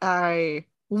me. I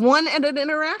wanted an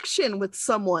interaction with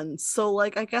someone, so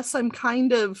like I guess I'm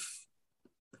kind of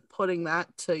putting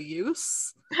that to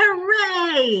use.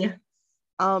 Hooray!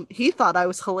 He thought I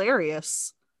was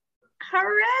hilarious.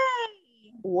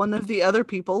 Hooray! One of the other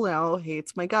people now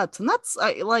hates my guts, and that's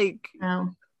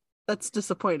that's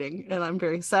disappointing, and I'm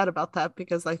very sad about that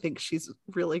because I think she's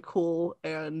really cool,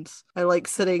 and I like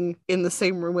sitting in the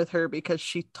same room with her because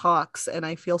she talks, and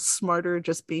I feel smarter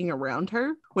just being around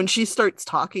her. When she starts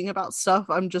talking about stuff,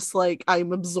 I'm just like,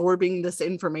 I'm absorbing this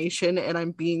information, and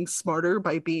I'm being smarter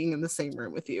by being in the same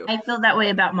room with you. I feel that way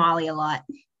about Molly a lot.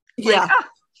 Yeah. Like,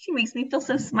 she makes me feel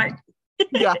so smart.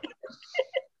 Yeah.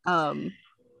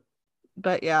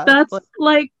 But yeah. That's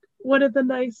like one of the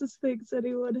nicest things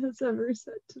anyone has ever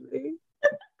said to me.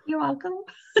 You're welcome.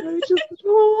 I just,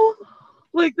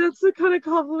 like, that's the kind of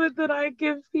compliment that I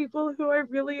give people who I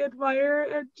really admire,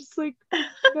 and just like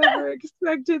never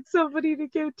expected somebody to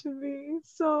give to me.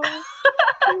 So,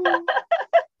 and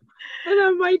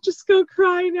I might just go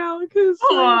cry now because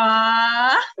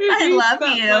I love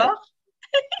you.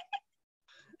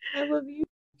 I love you.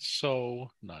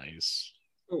 So nice.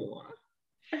 Aww.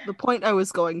 The point I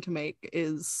was going to make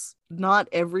is not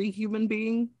every human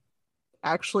being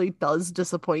actually does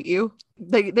disappoint you.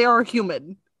 They are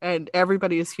human, and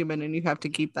everybody is human, and you have to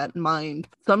keep that in mind.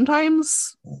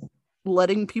 Sometimes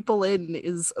letting people in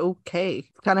is okay.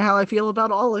 Kind of how I feel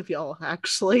about all of y'all,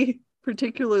 actually.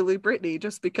 Particularly Brittany,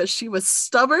 just because she was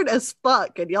stubborn as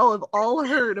fuck, and y'all have all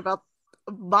heard about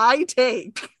my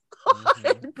take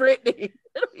on Brittany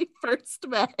when we first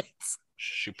met.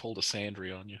 She pulled a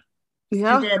Sandry on you.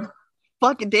 Yeah, I did.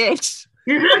 Fucking did.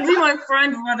 You're gonna be my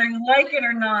friend whether you like it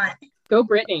or not. Go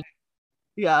Brittany.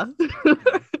 Yeah.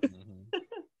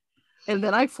 And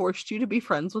then I forced you to be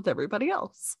friends with everybody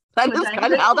else. That is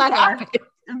kind of how that happened.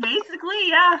 Basically,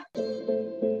 yeah.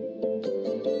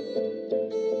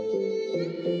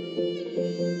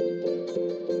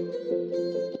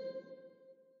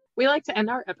 We like to end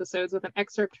our episodes with an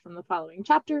excerpt from the following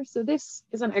chapter, so this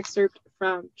is an excerpt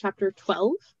from chapter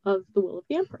 12 of The Will of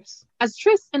the Empress. As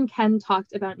Triss and Ken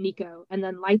talked about Nico and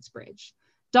then Lightsbridge,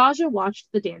 Daja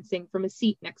watched the dancing from a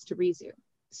seat next to Rizu.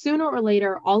 Sooner or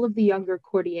later, all of the younger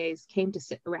courtiers came to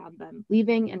sit around them,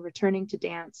 leaving and returning to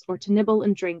dance or to nibble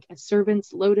and drink as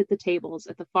servants loaded the tables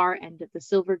at the far end of the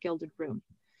silver-gilded room.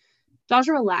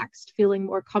 Daja relaxed, feeling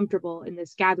more comfortable in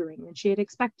this gathering than she had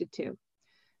expected to.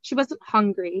 She wasn't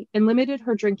hungry and limited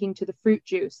her drinking to the fruit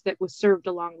juice that was served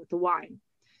along with the wine.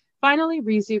 Finally,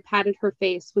 Rizu patted her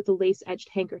face with a lace-edged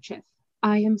handkerchief.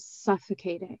 "I am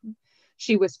suffocating,"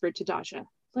 she whispered to Daja.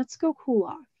 "Let's go cool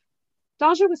off."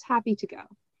 Daja was happy to go.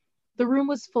 The room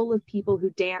was full of people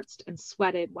who danced and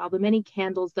sweated, while the many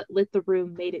candles that lit the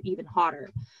room made it even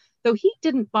hotter. Though heat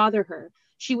didn't bother her,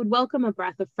 she would welcome a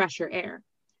breath of fresher air.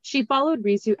 She followed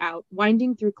Rizu out,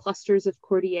 winding through clusters of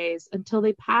courtiers until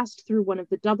they passed through one of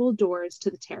the double doors to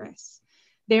the terrace.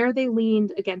 There they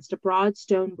leaned against a broad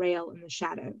stone rail in the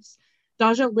shadows.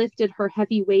 Daja lifted her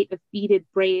heavy weight of beaded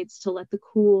braids to let the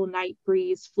cool night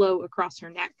breeze flow across her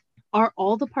neck. "Are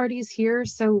all the parties here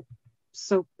so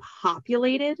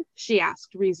populated?" she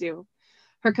asked Rizu.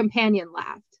 Her companion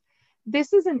laughed.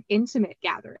 "This is an intimate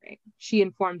gathering," she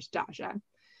informed Daja.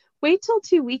 "Wait till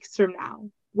 2 weeks from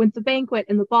now, with the banquet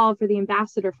and the ball for the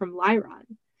ambassador from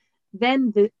Lyron.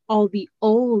 Then all the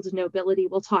old nobility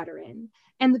will totter in,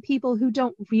 and the people who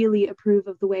don't really approve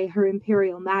of the way Her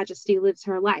Imperial Majesty lives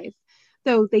her life,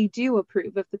 though they do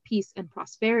approve of the peace and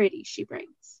prosperity she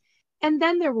brings. And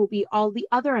then there will be all the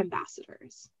other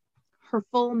ambassadors." Her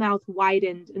full mouth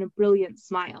widened in a brilliant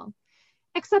smile.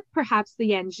 "Except perhaps the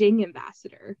Yanjing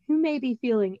ambassador, who may be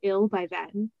feeling ill by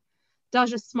then."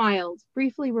 Daja smiled,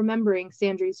 briefly remembering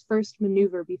Sandry's first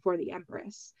maneuver before the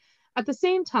Empress. At the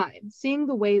same time, seeing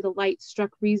the way the light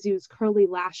struck Rizu's curly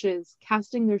lashes,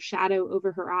 casting their shadow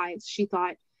over her eyes, she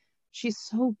thought, "She's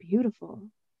so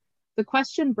beautiful." The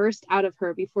question burst out of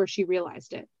her before she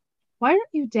realized it. "Why aren't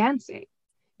you dancing?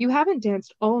 You haven't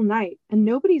danced all night, and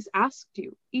nobody's asked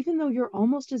you, even though you're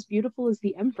almost as beautiful as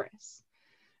the Empress."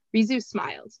 Rizu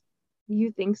smiled.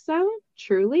 "You think so?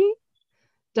 Truly?"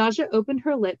 Daja opened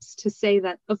her lips to say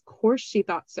that of course she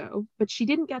thought so, but she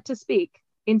didn't get to speak.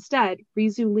 Instead,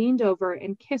 Rizu leaned over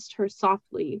and kissed her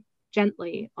softly,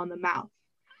 gently, on the mouth.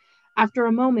 After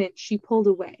a moment, she pulled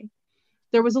away.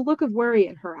 There was a look of worry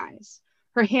in her eyes.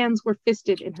 Her hands were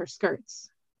fisted in her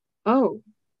skirts. "Oh,"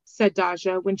 said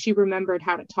Daja when she remembered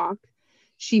how to talk.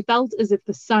 She felt as if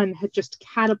the sun had just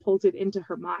catapulted into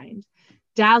her mind.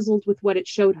 Dazzled with what it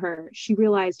showed her, she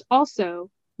realized also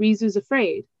Rizu's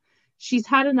afraid. She's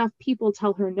had enough people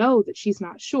tell her no that she's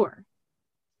not sure.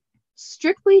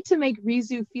 Strictly to make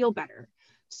Rizu feel better,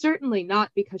 certainly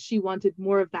not because she wanted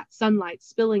more of that sunlight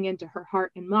spilling into her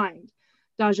heart and mind,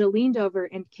 Daja leaned over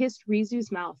and kissed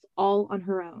Rizu's mouth all on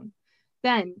her own.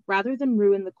 Then, rather than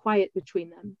ruin the quiet between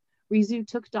them, Rizu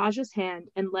took Daja's hand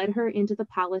and led her into the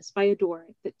palace by a door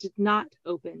that did not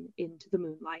open into the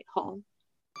Moonlight Hall.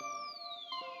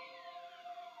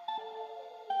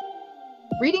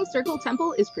 Reading Circle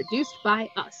Temple is produced by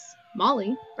us,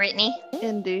 Molly, Brittany,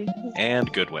 Indy,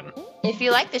 and Goodwin. If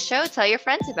you like the show, tell your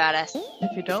friends about us.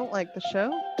 If you don't like the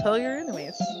show, tell your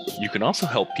enemies. You can also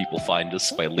help people find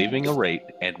us by leaving a rate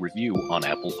and review on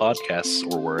Apple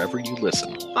Podcasts or wherever you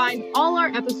listen. Find all our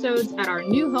episodes at our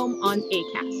new home on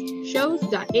Acast,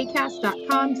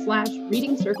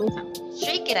 shows.acast.com/Reading Circle Temple.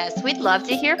 Shake at us. We'd love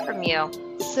to hear from you.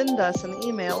 Send us an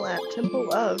email at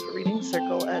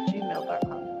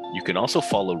templeofreadingcircle@gmail.com. You can also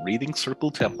follow Reading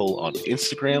Circle Temple on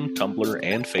Instagram, Tumblr,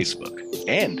 and Facebook.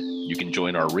 And you can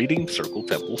join our Reading Circle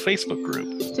Temple Facebook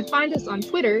group. To find us on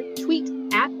Twitter, tweet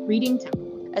 @Reading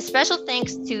Temple. A special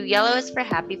thanks to Yellow is for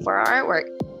Happy for our artwork.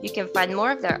 You can find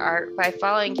more of their art by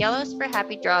following Yellow is for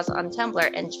Happy Draws on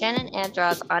Tumblr and Shannon Ann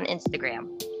Draws on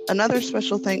Instagram. Another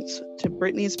special thanks to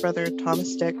Brittany's brother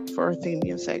Thomas Dick for our theme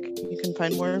music. You can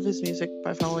find more of his music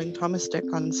by following Thomas Dick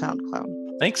on SoundCloud.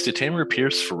 Thanks to Tamara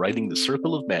Pierce for writing The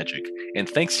Circle of Magic, and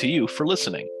thanks to you for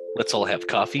listening. Let's all have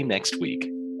coffee next week.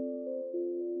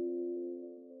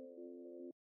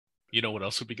 You know what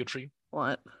else would be good for you?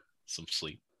 What? Some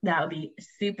sleep. That would be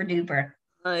super duper.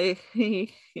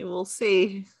 We'll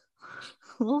see.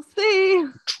 We'll see.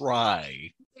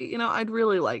 Try. You know, I'd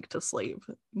really like to sleep,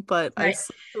 but Right.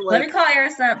 feel Let me call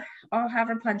Eris up. I'll have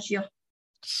her punch you.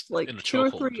 like In a 2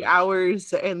 or chokehold. 3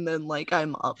 hours, and then like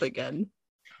I'm up again.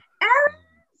 Eris!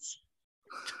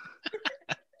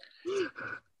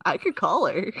 I could call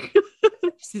her.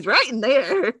 She's right in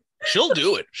there. She'll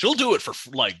do it. She'll do it for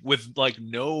with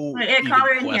no Yeah, even call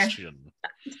her in here. question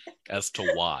as to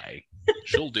why.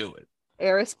 She'll do it.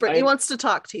 Eris, Brittany wants to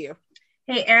talk to you.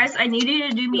 Hey, Eris, I need you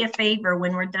to do me a favor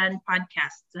when we're done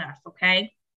podcast stuff,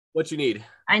 okay? What you need?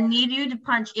 I need you to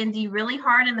punch Indy really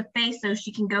hard in the face so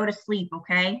she can go to sleep,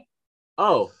 okay?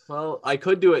 Oh, well, I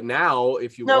could do it now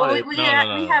if you No, want. we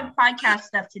have podcast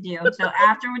stuff to do. So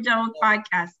after we're done with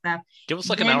podcast stuff, Give us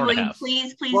like an then hour will and a you half.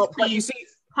 please But you see,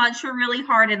 punch her really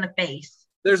hard in the face.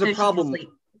 there's so a she can problem. sleep.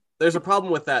 There's a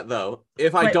problem with that though.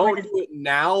 If I What don't is- do it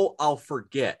now, I'll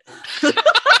forget. Set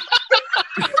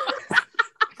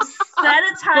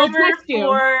a timer text you.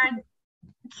 for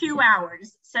 2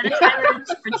 hours. Set a timer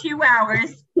for 2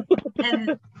 hours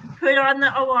and put on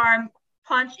the alarm,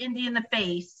 punch Indy in the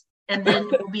face, and then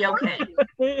we'll be okay.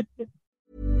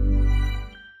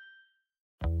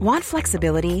 Want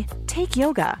flexibility? Take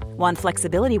yoga. Want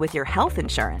flexibility with your health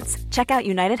insurance? Check out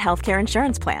United Healthcare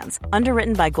Insurance Plans.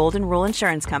 Underwritten by Golden Rule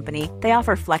Insurance Company, they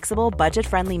offer flexible,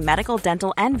 budget-friendly medical,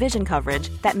 dental, and vision coverage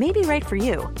that may be right for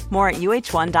you. More at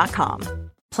uh1.com.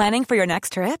 Planning for your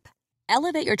next trip?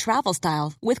 Elevate your travel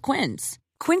style with Quince.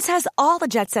 Quince has all the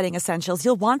jet-setting essentials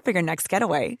you'll want for your next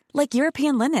getaway, like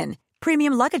European linen,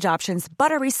 premium luggage options,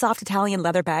 buttery soft Italian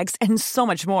leather bags, and so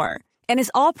much more. And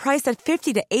is all priced at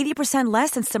 50 to 80%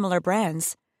 less than similar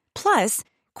brands. Plus,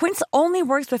 Quince only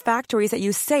works with factories that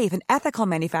use safe and ethical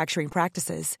manufacturing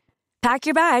practices. Pack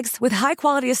your bags with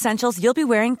high-quality essentials you'll be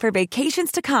wearing for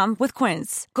vacations to come with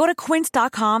Quince. Go to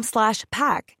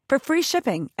quince.com/pack for free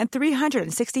shipping and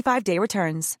 365-day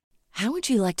returns. How would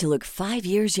you like to look 5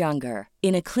 years younger?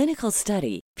 In a clinical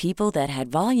study, people that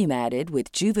had volume added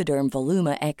with Juvederm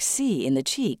Voluma XC in the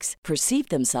cheeks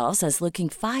perceived themselves as looking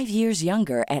 5 years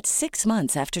younger at 6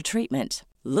 months after treatment.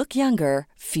 Look younger,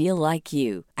 feel like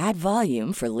you. Add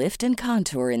volume for lift and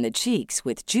contour in the cheeks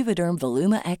with Juvederm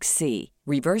Voluma XC.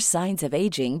 Reverse signs of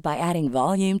aging by adding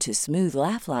volume to smooth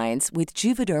laugh lines with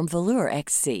Juvederm Volure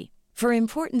XC. For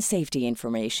important safety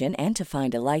information and to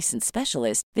find a licensed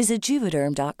specialist, visit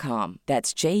Juvederm.com.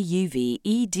 That's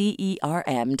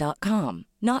JUVEDERM.com.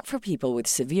 Not for people with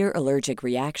severe allergic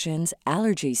reactions,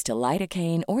 allergies to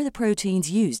lidocaine, or the proteins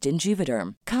used in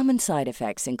Juvederm. Common side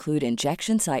effects include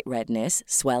injection site redness,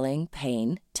 swelling,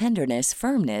 pain, tenderness,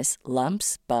 firmness,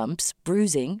 lumps, bumps,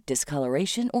 bruising,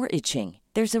 discoloration, or itching.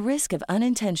 There's a risk of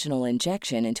unintentional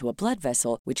injection into a blood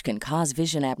vessel, which can cause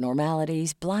vision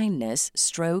abnormalities, blindness,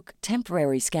 stroke,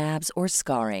 temporary scabs, or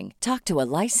scarring. Talk to a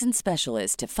licensed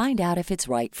specialist to find out if it's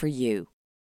right for you.